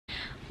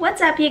What's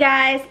up, you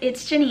guys?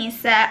 It's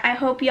Janissa. I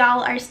hope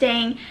y'all are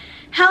staying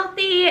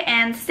healthy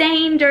and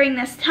sane during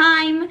this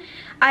time.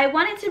 I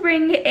wanted to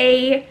bring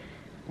a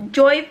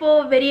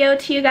joyful video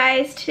to you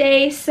guys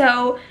today.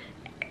 So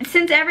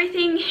since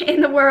everything in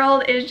the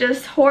world is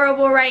just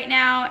horrible right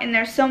now and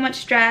there's so much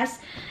stress,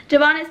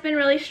 Davaughn has been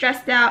really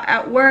stressed out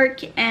at work,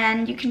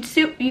 and you can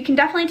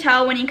definitely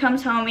tell when he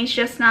comes home he's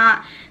just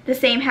not the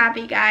same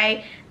happy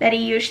guy that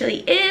he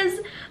usually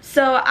is.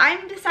 So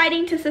I'm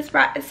deciding to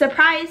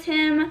surprise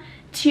him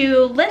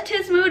to lift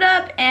his mood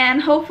up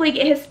and hopefully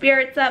get his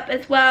spirits up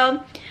as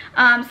well.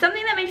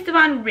 Something that makes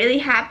Davaughn really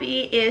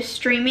happy is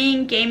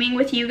streaming gaming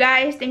with you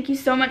guys. Thank you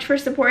so much for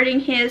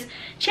supporting his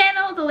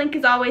channel. The link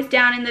is always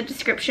down in the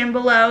description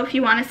below if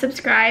you want to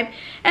subscribe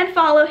and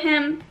follow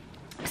him.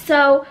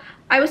 So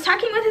I was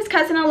talking with his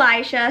cousin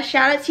Elisha.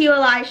 Shout out to you,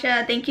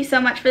 Elisha. Thank you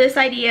so much for this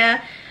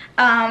idea.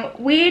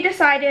 We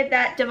decided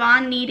that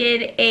Davaughn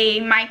needed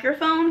a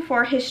microphone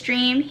for his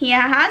stream. He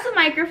has a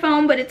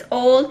microphone, but it's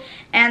old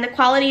and the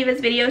quality of his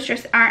videos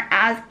just aren't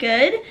as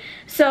good.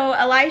 So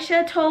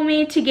Elisha told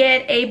me to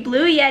get a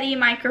Blue Yeti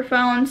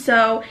microphone,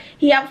 so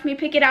he helped me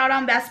pick it out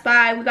on Best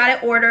Buy. We got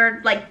it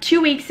ordered like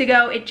 2 weeks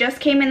ago. It just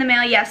came in the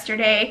mail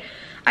yesterday.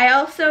 I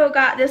also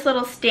got this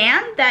little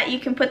stand that you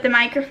can put the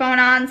microphone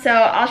on, so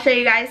I'll show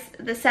you guys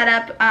the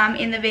setup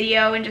in the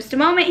video in just a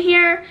moment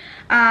here.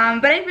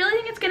 But I really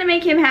think it's going to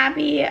make him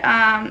happy.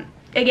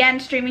 Again,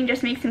 streaming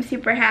just makes him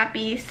super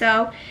happy,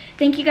 so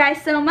thank you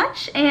guys so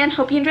much and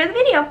hope you enjoy the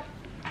video.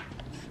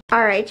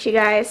 Alright, you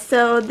guys,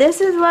 so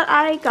this is what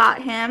I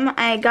got him.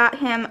 I got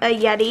him a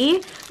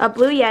Yeti, a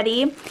Blue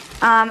Yeti,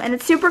 and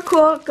it's super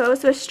cool. It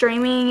goes with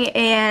streaming,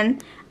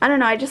 and I don't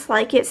know, I just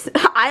like it.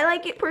 I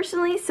like it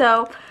personally,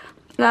 so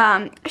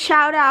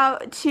shout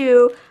out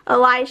to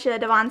Elisha,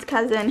 Davaughns'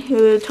 cousin,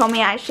 who told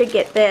me I should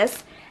get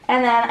this.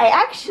 And then I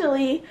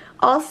actually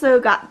also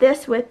got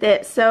this with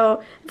it,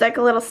 so it's like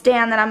a little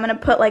stand that I'm going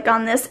to put like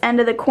on this end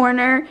of the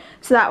corner,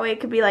 so that way it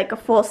could be like a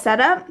full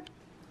setup.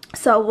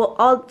 So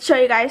I'll show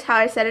you guys how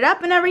I set it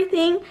up and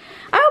everything.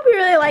 I hope he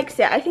really likes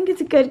it. I think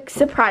it's a good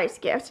surprise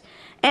gift.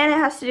 And it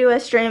has to do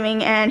with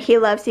streaming, and he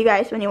loves you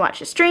guys when you watch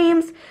his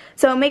streams.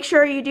 So make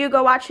sure you do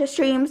go watch his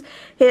streams.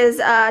 His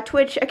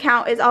Twitch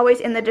account is always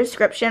in the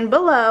description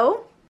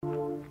below.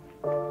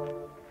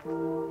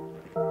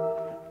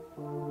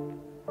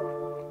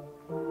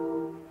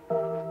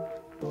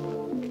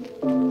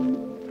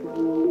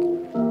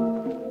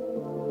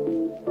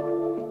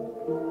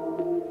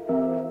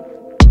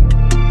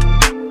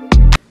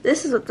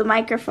 This is what the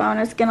microphone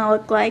is going to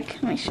look like.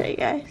 Let me show you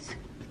guys.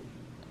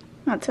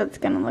 That's what it's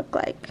going to look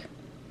like.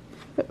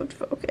 If it would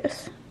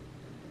focus.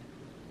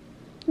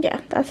 Yeah,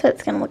 that's what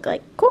it's going to look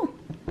like. Cool.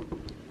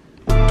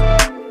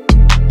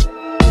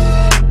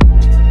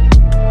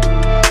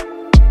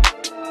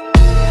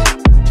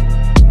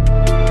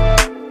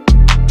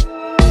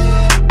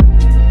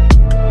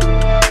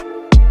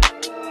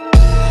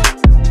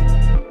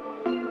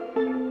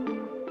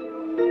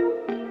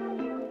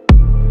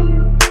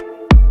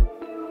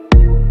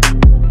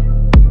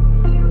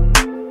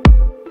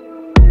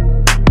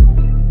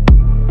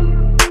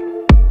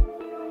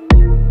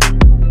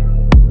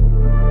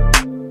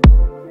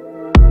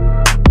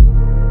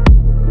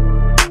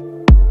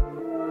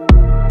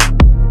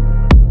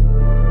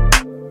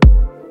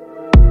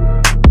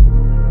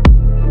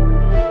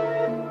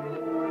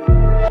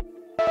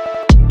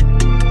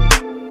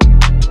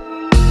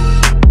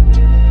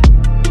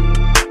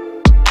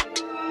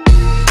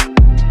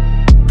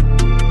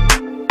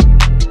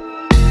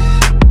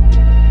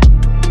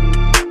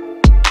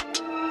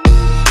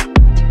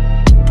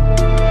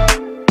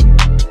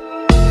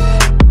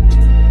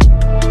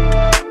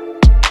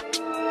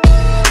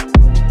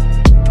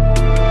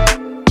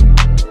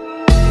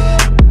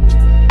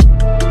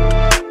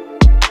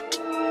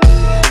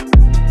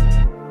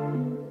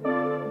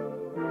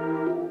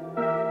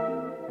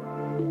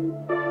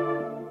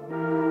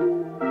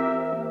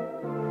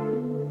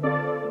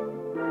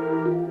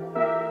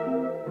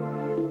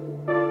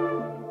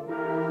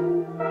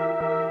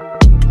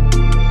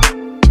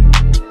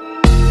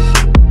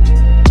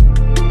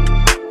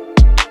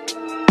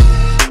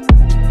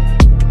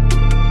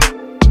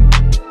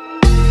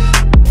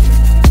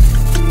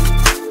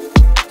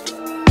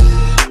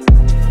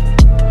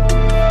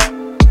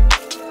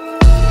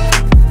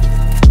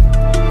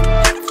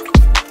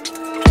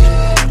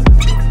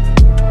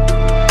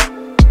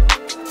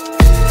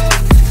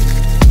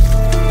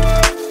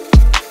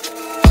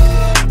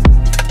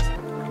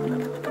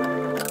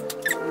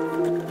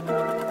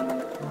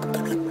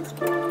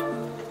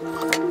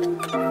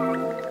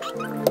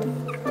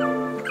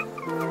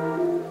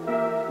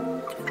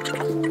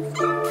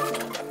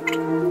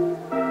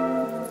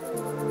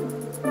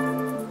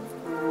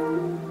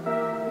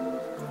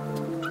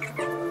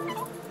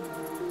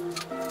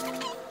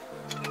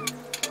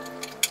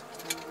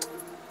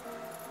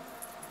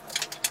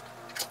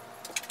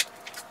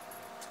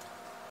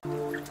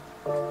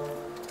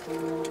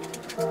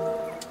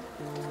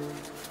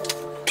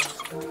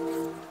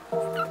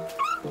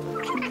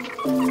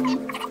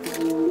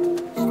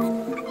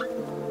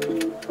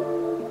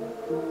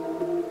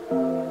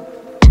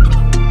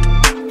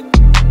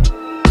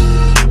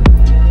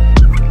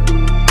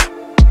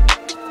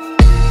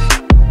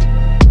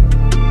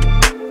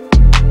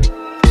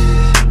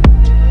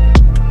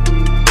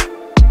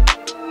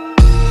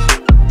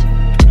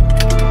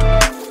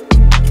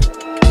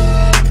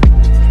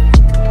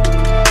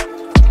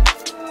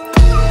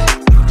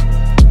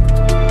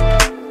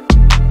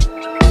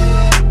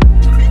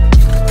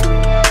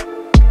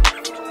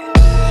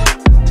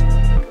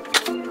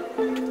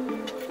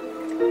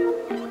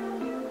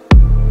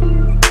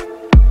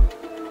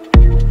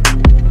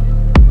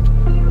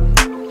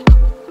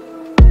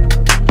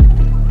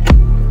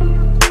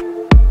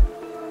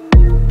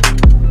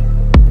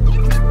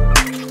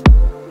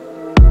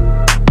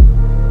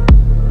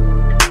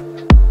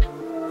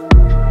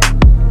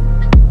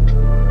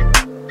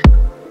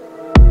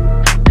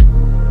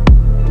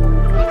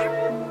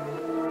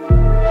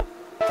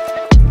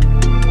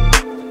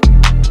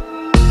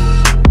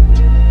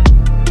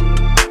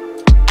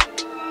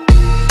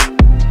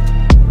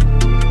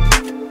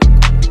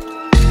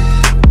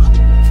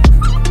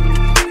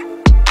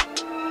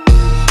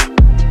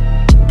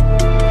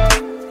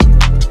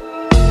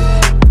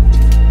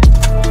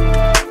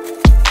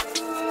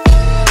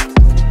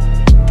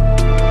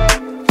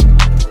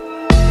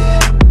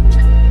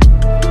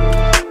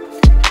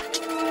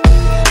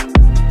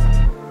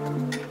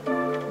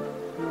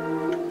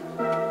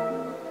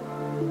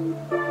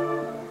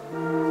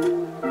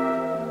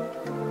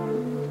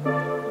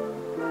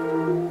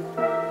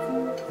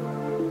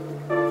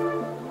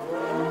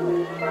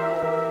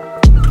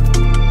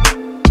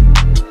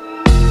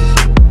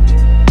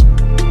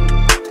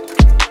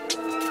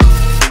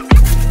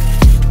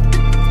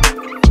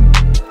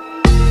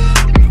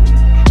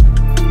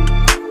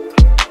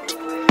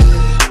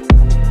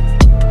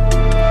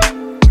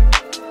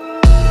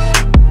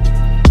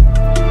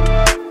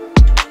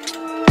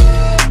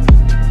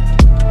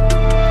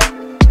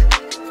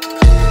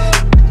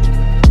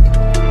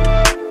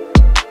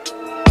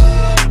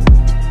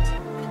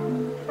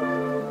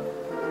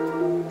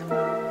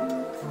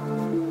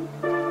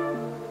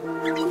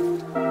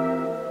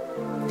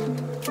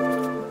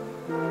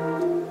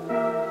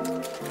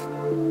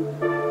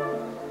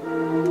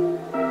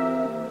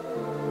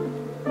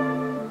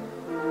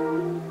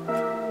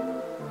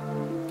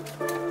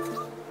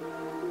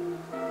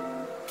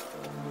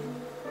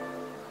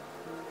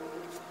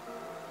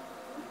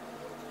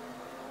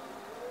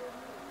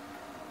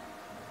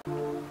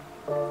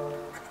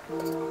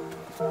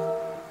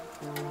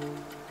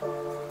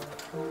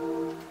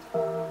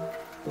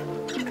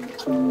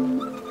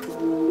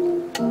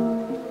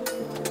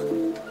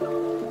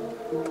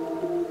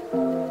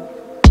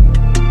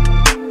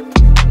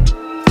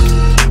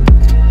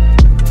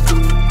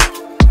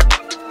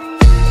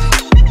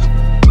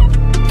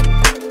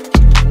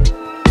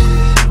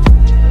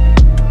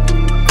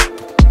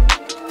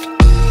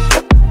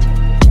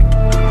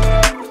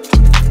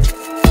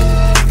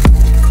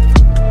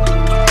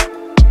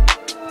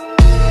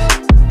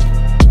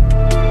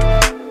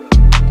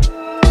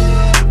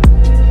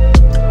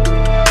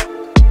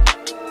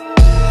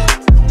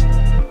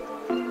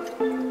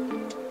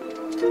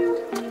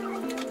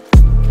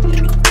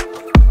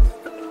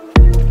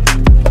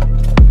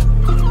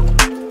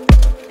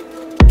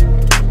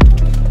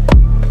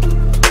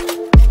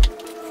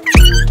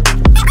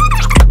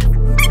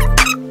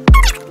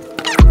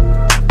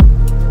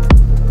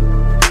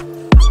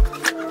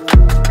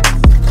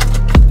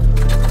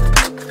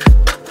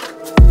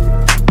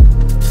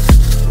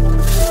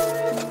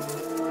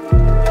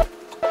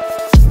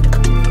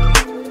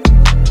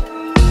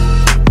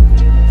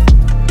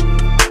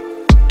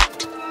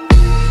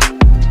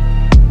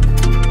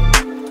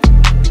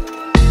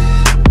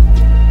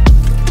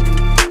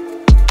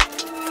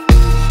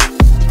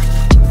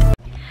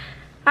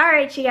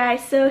 Alright you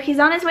guys, so he's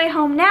on his way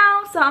home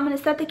now, so I'm going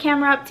to set the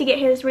camera up to get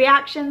his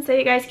reaction so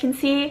you guys can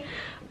see.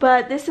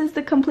 But this is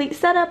the complete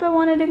setup I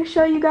wanted to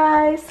show you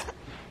guys.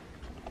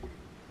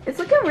 It's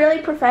looking really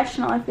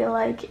professional, I feel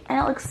like, and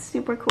it looks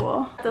super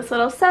cool. This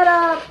little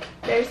setup,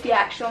 there's the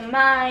actual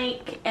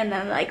mic, and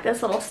then like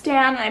this little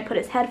stand, and I put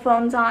his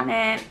headphones on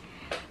it.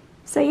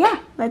 So yeah,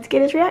 let's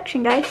get his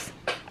reaction, guys.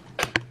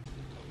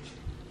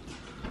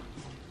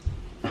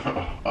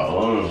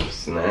 Oh,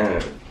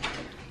 snap.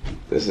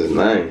 This is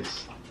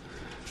nice.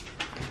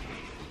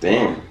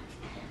 Damn.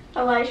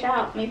 Elijah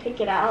helped me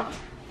pick it out.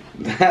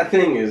 That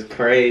thing is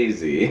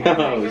crazy.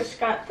 I just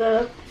got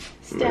the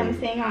stem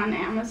thing on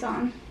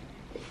Amazon.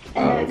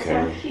 And then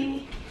so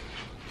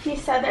he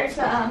said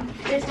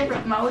there's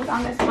different modes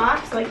on this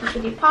box. Like you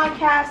can do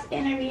podcasts,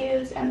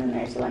 interviews, and then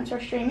there's the ones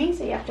for streaming,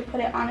 so you have to put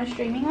it on a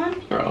streaming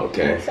one. Oh,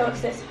 okay. So it's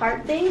this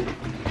heart thing.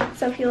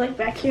 So if you look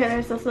back here,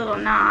 there's this little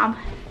knob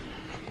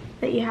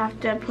that you have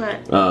to put.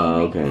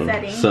 Oh, okay.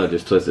 Settings. So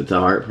just twist it to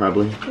heart,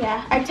 probably?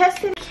 Yeah. I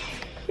tested.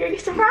 You're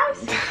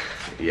surprised?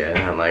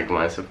 Yeah, I like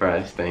my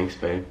surprise. Thanks,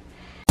 babe.